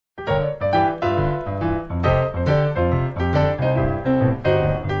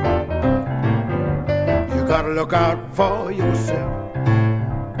look out for yourself.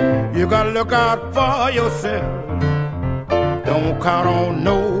 You gotta look out for yourself. Don't count on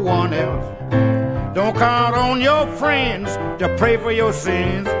no one else. Don't count on your friends to pray for your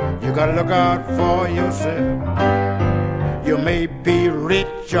sins. You gotta look out for yourself. You may be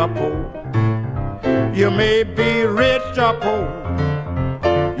rich or poor. You may be rich or poor.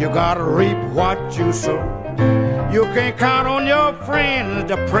 You gotta reap what you sow. You can't count on your friends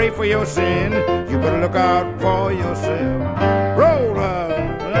to pray for your sin. You better look out for yourself. Roll up.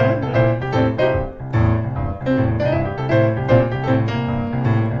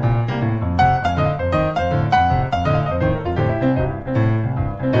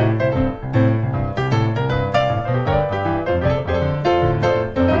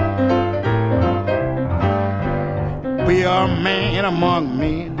 Be a man among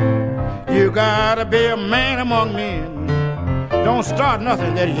men. You gotta be a man among men. Don't start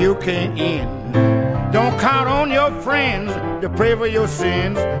nothing that you can't end. Don't count on your friends to pray for your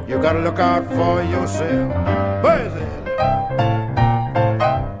sins. You gotta look out for yourself. Where is it?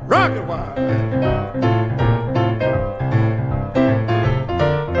 Rocket Wild.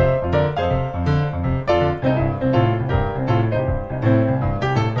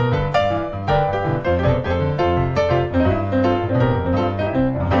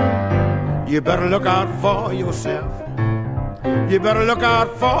 You better look out for yourself. You better look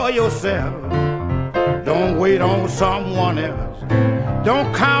out for yourself. Don't wait on someone else.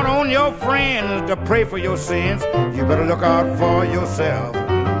 Don't count on your friends to pray for your sins. You better look out for yourself.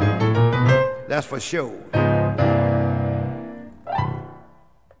 That's for sure.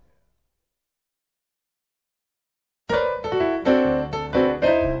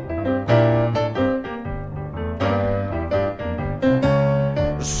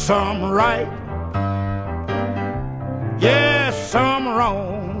 Some right, yes, some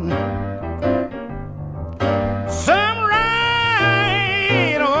wrong. Some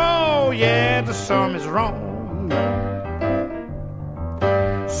right, oh yeah, the some is wrong.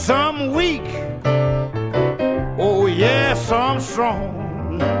 Some weak, oh yeah, some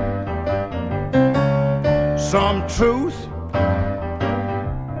strong. Some truth,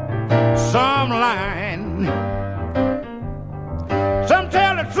 some lying. Some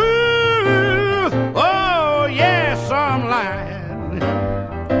tell the truth, oh yeah, some lying.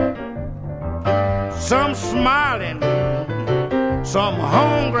 Some smiling, some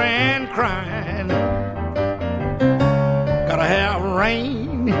hungry and crying. Gotta have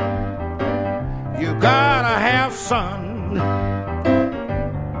rain, you gotta have sun.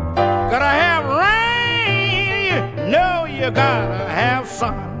 Gotta have rain, you know you gotta have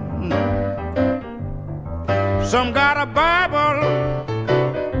sun. Some got a Bible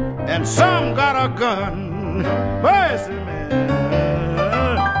and some got a gun. Mercy, man.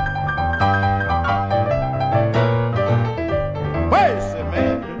 Mercy,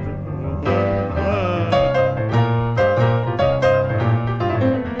 man.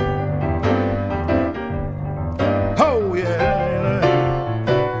 Oh, yeah.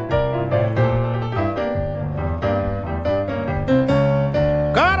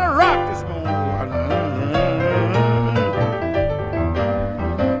 Gotta rock this morning.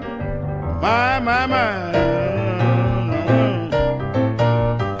 My.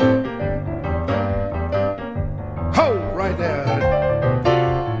 Ho, right there.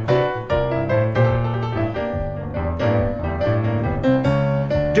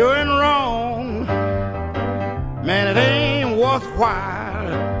 Doing wrong, man, it ain't worthwhile.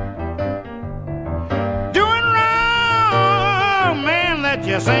 Doing wrong, man, that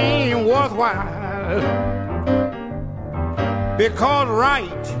just ain't worthwhile. Because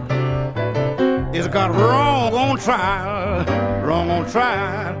right is got wrong on trial,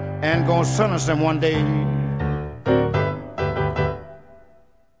 and gonna sentence him one day.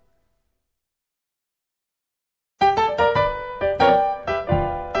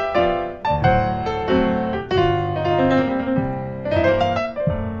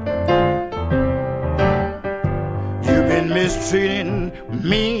 You've been mistreating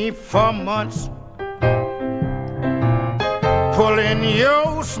me for months, pulling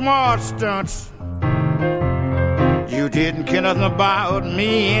your smart stunts. You didn't care nothing about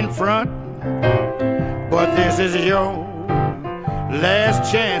me in front, but this is your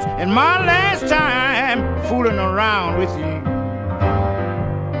last chance and my last time fooling around with you.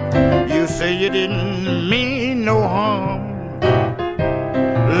 You say you didn't mean no harm,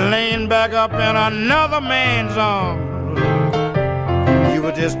 laying back up in another man's arms. You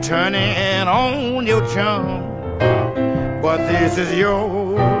were just turning on your charm, but this is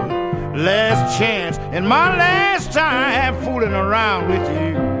your last chance and my last time fooling around with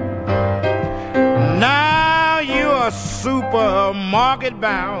you. Now supermarket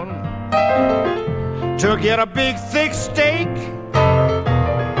bound to get a big thick steak.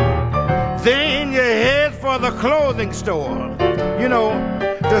 Then you head for the clothing store, you know,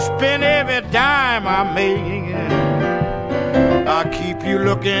 to spend every dime I make. I keep you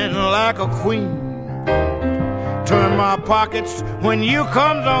looking like a queen, turn my pockets when you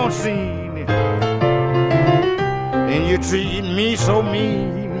comes on scene, and you treat me so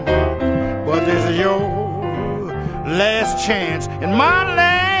mean. But this is your last chance and my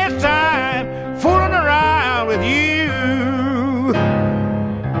last time fooling around with you.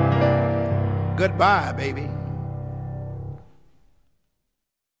 Goodbye, baby.